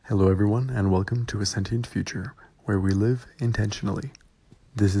Hello everyone and welcome to A Sentient Future, where we live intentionally.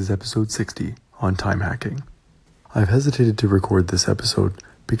 This is episode 60 on time hacking. I've hesitated to record this episode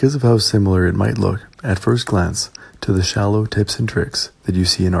because of how similar it might look at first glance to the shallow tips and tricks that you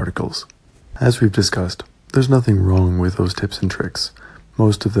see in articles. As we've discussed, there's nothing wrong with those tips and tricks.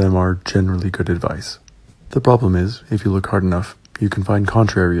 Most of them are generally good advice. The problem is, if you look hard enough, you can find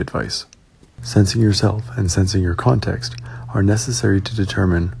contrary advice. Sensing yourself and sensing your context are necessary to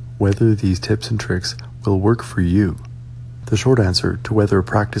determine whether these tips and tricks will work for you. The short answer to whether a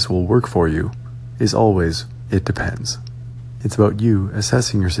practice will work for you is always, it depends. It's about you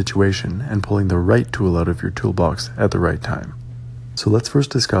assessing your situation and pulling the right tool out of your toolbox at the right time. So let's first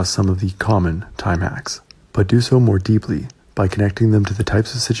discuss some of the common time hacks, but do so more deeply by connecting them to the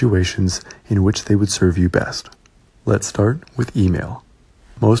types of situations in which they would serve you best. Let's start with email.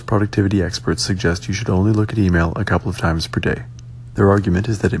 Most productivity experts suggest you should only look at email a couple of times per day. Their argument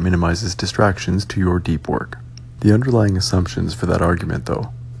is that it minimizes distractions to your deep work. The underlying assumptions for that argument,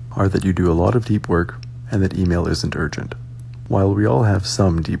 though, are that you do a lot of deep work and that email isn't urgent. While we all have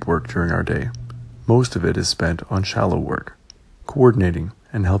some deep work during our day, most of it is spent on shallow work, coordinating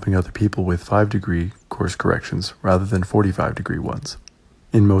and helping other people with 5-degree course corrections rather than 45-degree ones.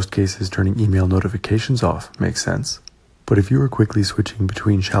 In most cases, turning email notifications off makes sense. But if you are quickly switching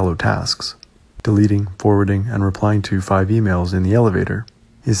between shallow tasks, deleting, forwarding, and replying to 5 emails in the elevator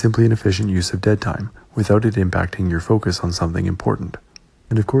is simply an efficient use of dead time without it impacting your focus on something important.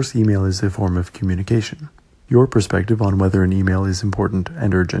 And of course, email is a form of communication. Your perspective on whether an email is important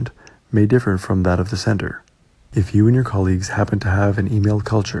and urgent may differ from that of the sender. If you and your colleagues happen to have an email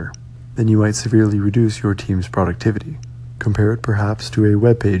culture, then you might severely reduce your team's productivity. Compare it perhaps to a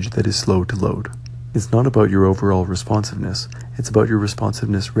web page that is slow to load. It's not about your overall responsiveness, it's about your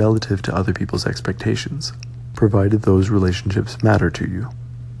responsiveness relative to other people's expectations, provided those relationships matter to you.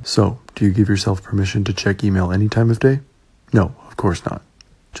 So, do you give yourself permission to check email any time of day? No, of course not.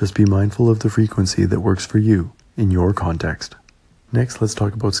 Just be mindful of the frequency that works for you in your context. Next, let's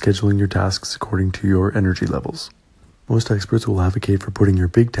talk about scheduling your tasks according to your energy levels. Most experts will advocate for putting your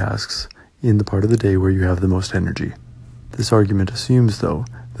big tasks in the part of the day where you have the most energy. This argument assumes, though,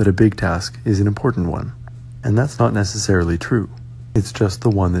 that a big task is an important one. And that's not necessarily true. It's just the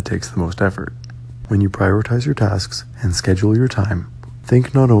one that takes the most effort. When you prioritize your tasks and schedule your time,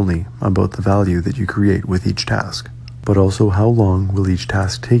 think not only about the value that you create with each task, but also how long will each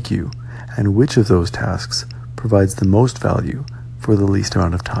task take you, and which of those tasks provides the most value for the least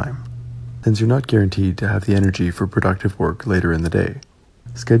amount of time. Since you're not guaranteed to have the energy for productive work later in the day,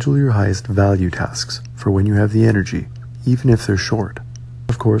 schedule your highest value tasks for when you have the energy, even if they're short.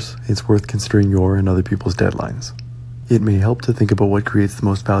 Of course, it's worth considering your and other people's deadlines. It may help to think about what creates the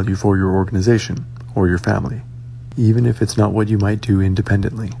most value for your organization or your family, even if it's not what you might do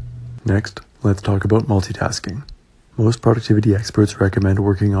independently. Next, let's talk about multitasking. Most productivity experts recommend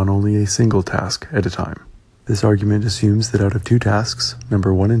working on only a single task at a time. This argument assumes that out of 2 tasks,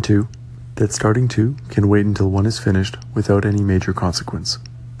 number 1 and 2, that starting 2 can wait until 1 is finished without any major consequence.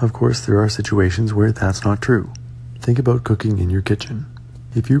 Of course, there are situations where that's not true. Think about cooking in your kitchen.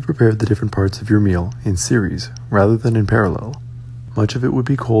 If you prepared the different parts of your meal in series rather than in parallel, much of it would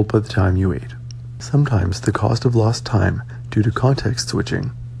be cold by the time you ate. Sometimes the cost of lost time due to context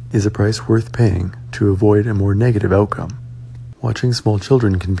switching is a price worth paying to avoid a more negative outcome. Watching small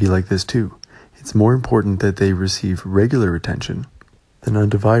children can be like this too. It's more important that they receive regular attention than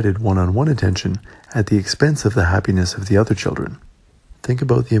undivided one-on-one attention at the expense of the happiness of the other children. Think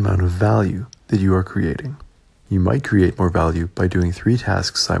about the amount of value that you are creating. You might create more value by doing 3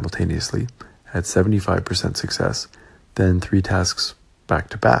 tasks simultaneously at 75% success than 3 tasks back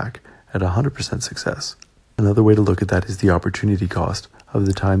to back at 100% success. Another way to look at that is the opportunity cost of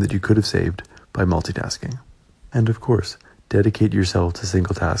the time that you could have saved by multitasking. And of course, dedicate yourself to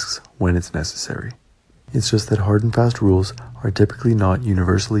single tasks when it's necessary. It's just that hard and fast rules are typically not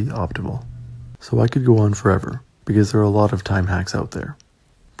universally optimal. So I could go on forever because there are a lot of time hacks out there.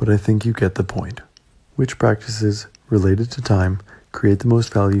 But I think you get the point. Which practices related to time create the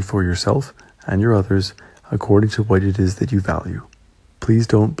most value for yourself and your others according to what it is that you value. Please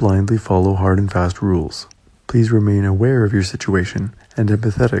don't blindly follow hard and fast rules. Please remain aware of your situation and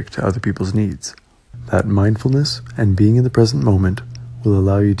empathetic to other people's needs. That mindfulness and being in the present moment will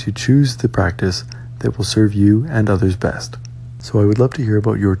allow you to choose the practice that will serve you and others best. So I would love to hear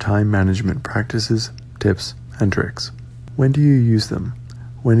about your time management practices, tips, and tricks. When do you use them?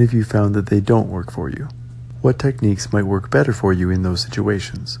 When have you found that they don't work for you? What techniques might work better for you in those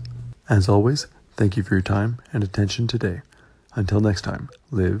situations? As always, thank you for your time and attention today. Until next time,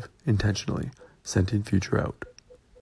 live intentionally. Sentient Future out.